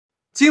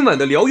今晚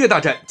的辽粤大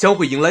战将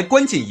会迎来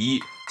关键一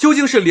役，究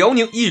竟是辽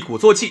宁一鼓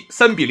作气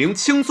3比0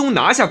轻松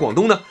拿下广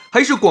东呢，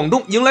还是广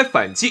东迎来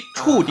反击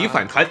触底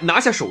反弹拿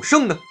下首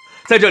胜呢？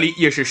在这里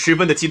也是十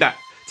分的期待。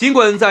尽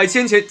管在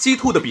先前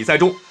G2 的比赛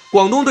中，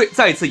广东队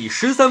再次以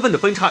13分的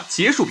分差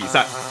结束比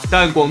赛，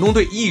但广东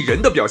队一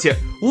人的表现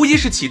无疑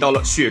是起到了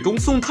雪中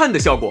送炭的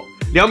效果。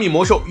2米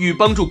魔兽欲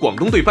帮助广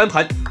东队翻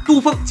盘，杜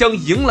锋将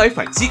迎来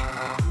反击。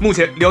目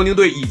前辽宁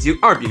队已经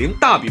2比0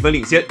大比分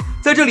领先。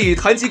在这里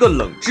谈几个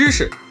冷知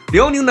识。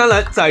辽宁男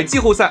篮在季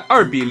后赛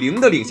2比0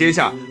的领先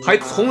下，还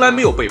从来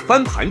没有被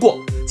翻盘过。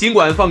尽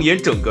管放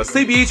眼整个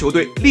CBA 球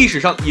队，历史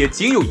上也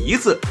仅有一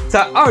次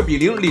在2比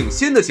0领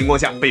先的情况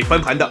下被翻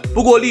盘的。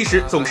不过历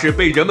史总是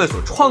被人们所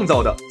创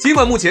造的。尽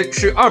管目前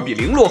是2比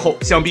0落后，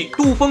想必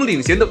杜锋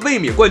领衔的卫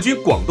冕冠军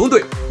广东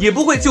队也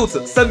不会就此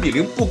3比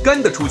0不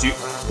甘的出局。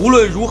无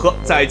论如何，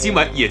在今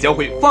晚也将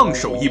会放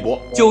手一搏。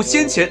就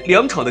先前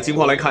2场的情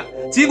况来看，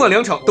尽管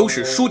2场都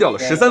是输掉了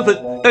13分，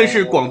但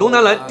是广东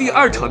男篮第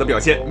2场的表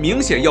现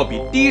明显要比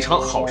第1场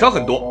好上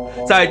很多。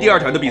在第2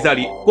场的比赛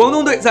里，广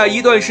东队在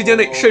一段时间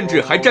内甚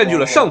至还占据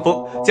了上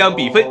风，将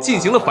比分进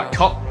行了反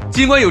超。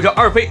尽管有着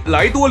二飞、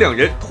莱多2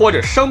人拖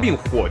着伤病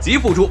火急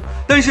复出，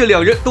但是2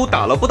人都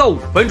打了不到5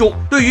分钟，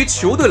对于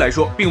球队来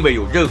说并未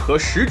有任何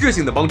实质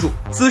性的帮助。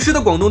此时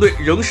的广东队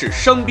仍是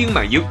伤兵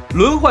满营，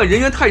轮换人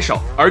员太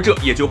少，而这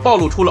也就暴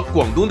露出了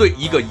广东队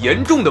一个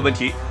严重的问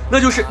题，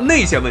那就是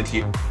内线问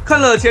题。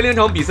看了前2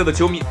场比赛的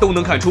球迷都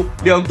能看出，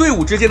两队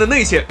伍之间的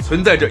内线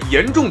存在着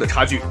严重的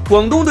差距。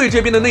广东队这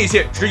边的内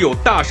线只有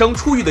大伤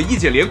初愈的易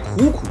建联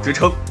苦支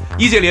撑。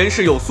易建联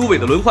是有苏伟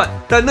的轮换，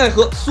但奈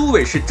何苏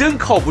伟是真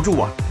靠不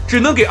住啊，只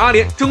能给阿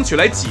联争取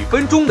来几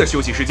分钟的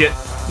休息时间。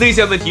内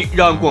线问题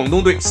让广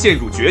东队陷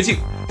入绝境。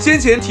先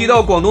前提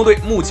到广东队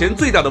目前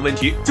最大的问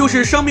题就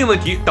是伤病问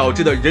题导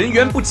致的人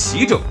员不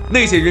齐整，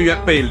内线人员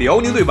被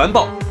辽宁队完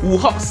爆，5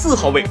号、4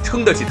号位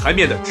撑得起台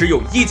面的只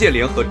有易建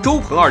联和周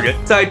鹏2人，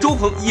在周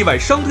鹏意外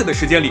伤退的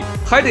时间里，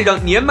还得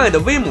让年迈的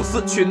威姆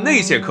斯去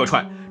内线客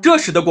串，这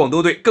使得广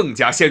东队更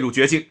加陷入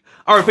绝境。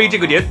二飞这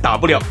个点打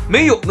不了，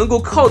没有能够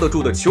靠得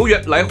住的球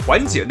员来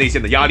缓解内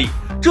线的压力，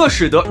这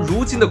使得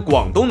如今的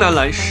广东男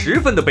篮十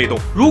分的被动。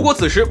如果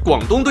此时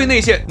广东队内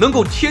线能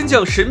够天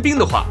降神兵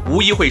的话，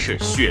无疑会是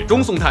雪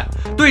中送炭，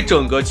对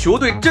整个球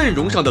队阵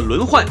容上的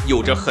轮换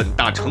有着很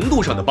大程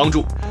度上的帮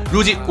助。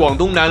如今广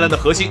东男篮的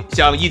核心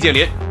像易建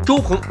联、周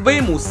鹏、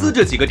威姆斯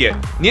这几个点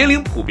年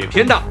龄普遍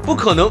偏大，不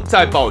可能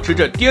再保持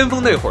着巅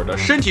峰那会儿的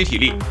身体体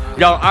力，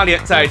让阿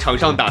联在场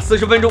上打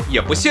40分钟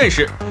也不现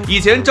实。以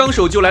前张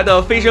手就来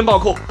的飞身暴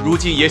扣，如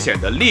今也显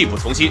得力不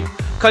从心。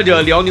看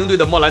着辽宁队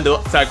的莫兰德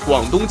在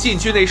广东禁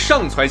区内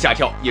上蹿下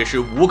跳，也是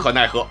无可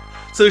奈何。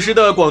此时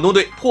的广东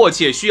队迫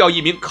切需要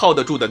一名靠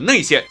得住的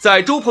内线，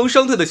在周鹏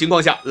伤退的情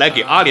况下来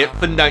给阿联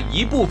分担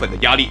一部分的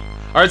压力。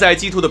而在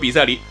G2的比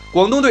赛里，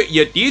广东队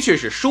也的确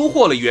是收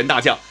获了一员大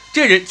将，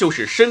这人就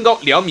是身高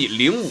2米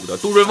05的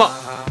杜润旺。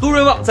杜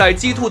润旺在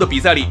G2的比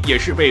赛里也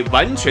是被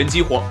完全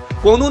激活。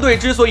广东队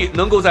之所以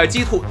能够在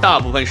G2大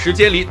部分时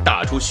间里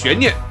打出悬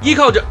念，依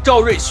靠着赵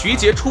睿、徐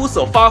杰出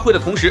色发挥的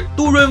同时，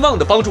杜润旺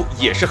的帮助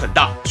也是很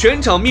大，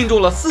全场命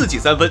中了4记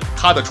3分。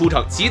他的出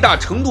场极大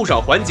程度上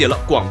缓解了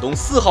广东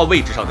4号位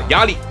置上的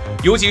压力，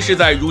尤其是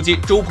在如今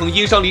周鹏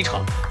因伤离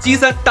场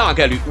，G3大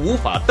概率无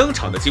法登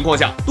场的情况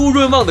下，杜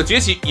润旺的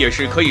崛起也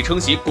是可以撑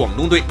起广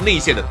东队内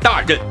线的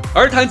大任。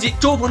而谈及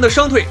周鹏的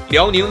伤退，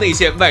辽宁内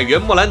线外援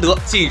莫兰德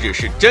近日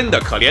是真的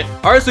可怜。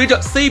而随着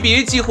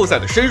CBA 季后赛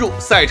的深入，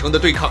赛程的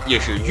对抗也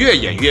是越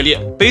演越烈。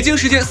北京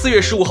时间4月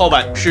15号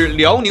晚是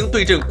辽宁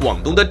对阵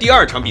广东的第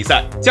2场比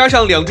赛，加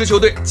上2支球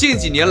队近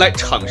几年来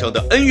场上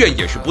的恩怨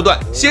也是不断。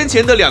先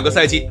前的2个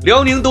赛季，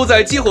辽宁都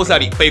在季后赛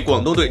里被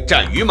广东队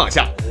斩于马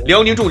下，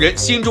辽宁众人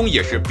心中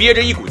也是憋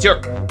着一股劲儿。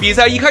比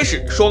赛一开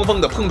始，双方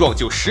的碰撞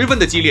就十分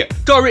的激烈，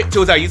赵睿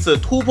就在一次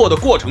突破的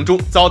过程中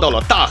遭到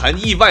了大韩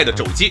意外的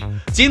肘击，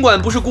尽管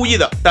不是故意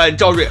的，但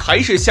赵睿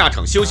还是下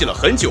场休息了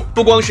很久。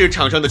不光是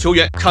场上的球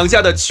员，场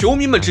下的球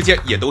迷们之间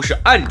也都是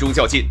暗中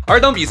较劲。而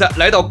当比赛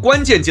来到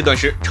关键阶段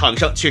时，场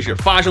上却是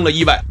发生了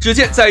意外。只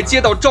见在接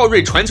到赵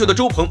睿传球的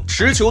周鹏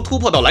持球突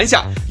破到篮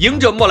下，迎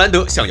着莫兰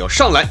德想要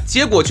上篮，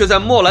结果却在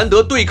莫兰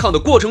德对抗的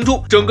过程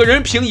中，整个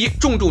人平移，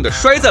重重的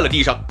摔在了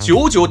地上，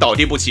久久倒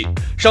地不起，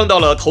伤到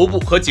了头部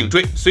和颈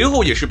椎，随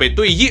后也是被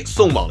队医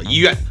送往了医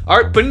院。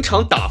而本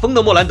场打疯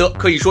的莫兰德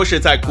可以说是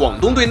在广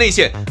东队内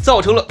线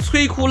造成了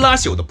摧枯拉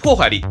朽的破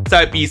坏力，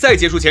在比赛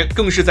结束前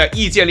更是在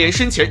易建联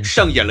身前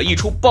上演了一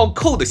出暴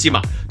扣的戏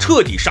码，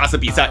彻底杀死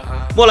比赛。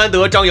莫兰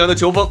德张扬的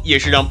球风也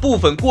是让部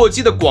分过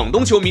激的广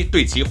东球迷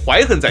对其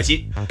怀恨在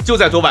心。就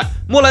在昨晚，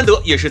莫兰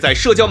德也是在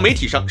社交媒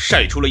体上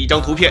晒出了一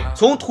张图片，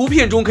从图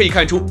片中可以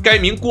看出，该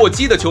名过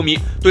激的球迷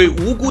对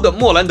无辜的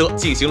莫兰德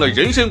进行了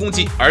人身攻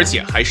击，而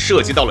且还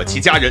涉及到了其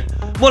家人。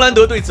莫兰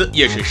德对此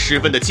也是十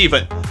分的气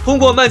愤。通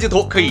过慢镜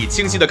头可以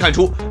清晰的看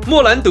出，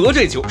莫兰德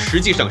这球实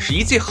际上是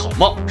一记好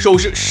帽，手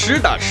是实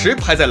打实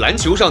拍在篮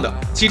球上的，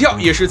起跳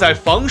也是在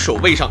防守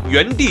位上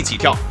原地起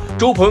跳。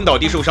周鹏倒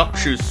地受伤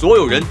是所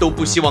有人都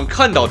不希望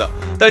看到的，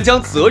但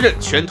将责任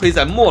全推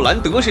在莫兰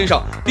德身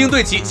上，并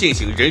对其进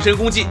行人身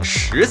攻击，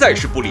实在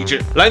是不理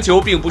智。篮球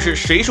并不是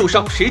谁受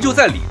伤谁就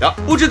在理的，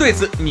不知对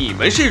此你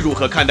们是如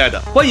何看待的？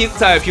欢迎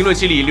在评论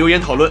区里留言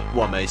讨论，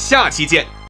我们下期见。